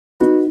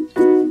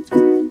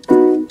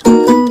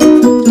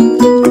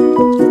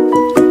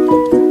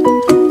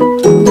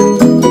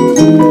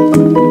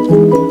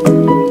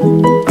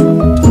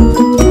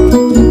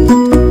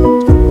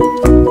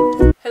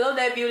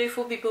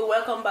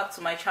back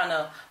to my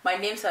channel. My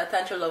name is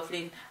Atancho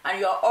Lovelin and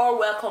you are all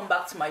welcome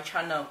back to my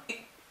channel.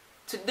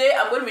 Today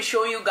I'm going to be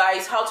showing you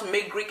guys how to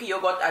make Greek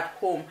yogurt at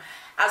home.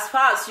 As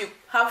far as you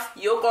have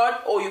yogurt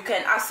or you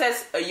can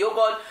access a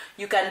yogurt,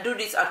 you can do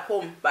this at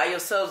home by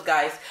yourselves,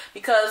 guys,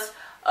 because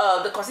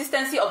the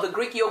consistency of the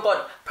Greek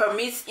yogurt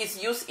permits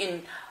its use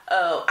in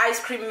ice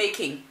cream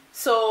making.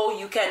 So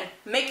you can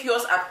make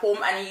yours at home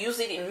and use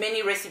it in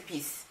many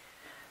recipes.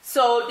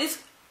 So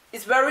this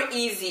is very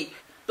easy.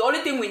 The only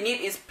thing we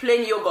need is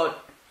plain yogurt,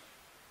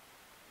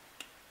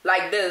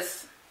 like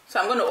this. So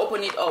I'm going to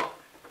open it up.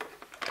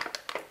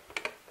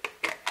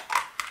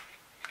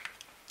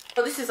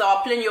 So this is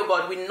our plain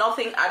yogurt with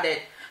nothing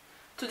added.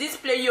 To this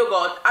plain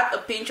yogurt, add a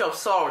pinch of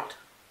salt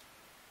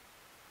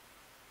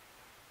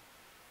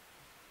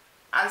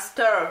and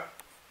stir.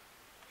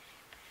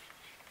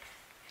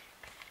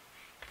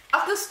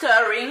 After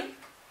stirring,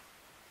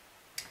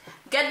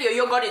 get your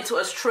yogurt into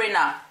a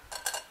strainer.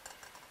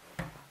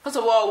 First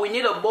of all, we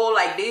need a bowl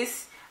like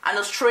this and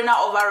a strainer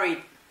over it.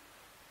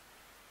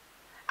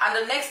 And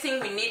the next thing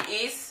we need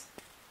is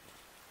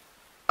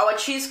our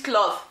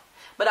cheesecloth,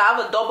 but I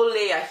have a double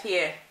layer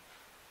here.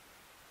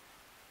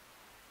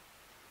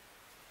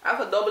 I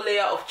have a double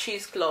layer of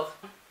cheesecloth.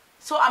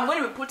 So I'm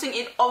going to be putting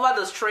it over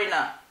the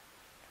strainer.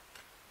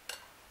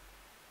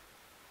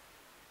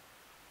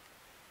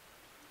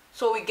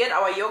 So we get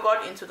our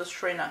yogurt into the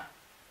strainer.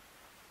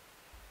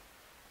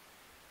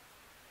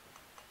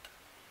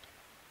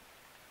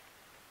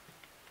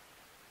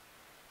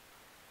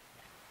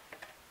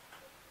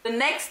 The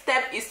next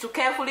step is to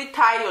carefully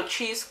tie your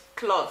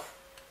cheesecloth.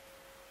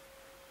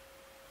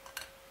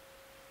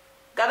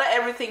 Gather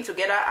everything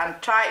together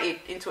and tie it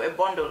into a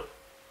bundle.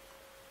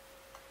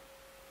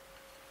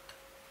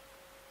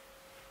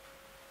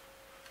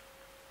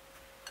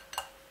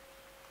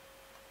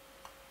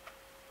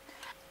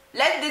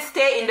 Let this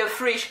stay in the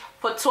fridge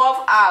for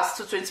 12 hours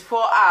to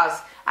 24 hours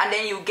and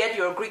then you get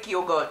your Greek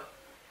yogurt.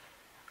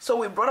 So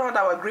we brought out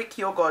our Greek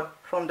yogurt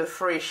from the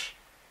fridge.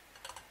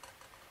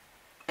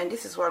 And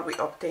this is what we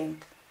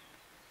obtained.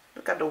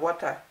 Look at the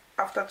water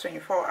after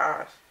 24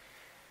 hours.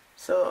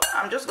 So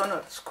I'm just going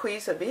to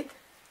squeeze a bit.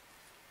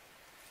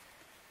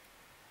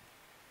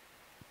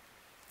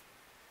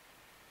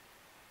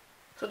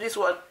 So this is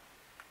what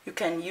you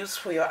can use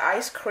for your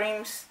ice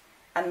creams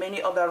and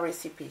many other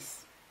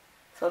recipes.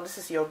 So this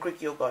is your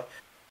Greek yogurt.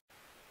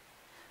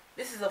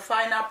 This is the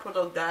final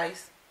product,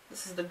 guys.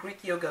 This is the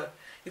Greek yogurt.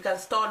 You can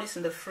store this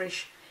in the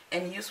fridge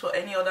and use for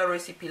any other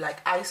recipe like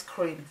ice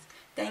creams.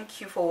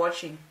 Thank you for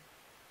watching.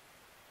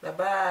 Bye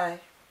bye.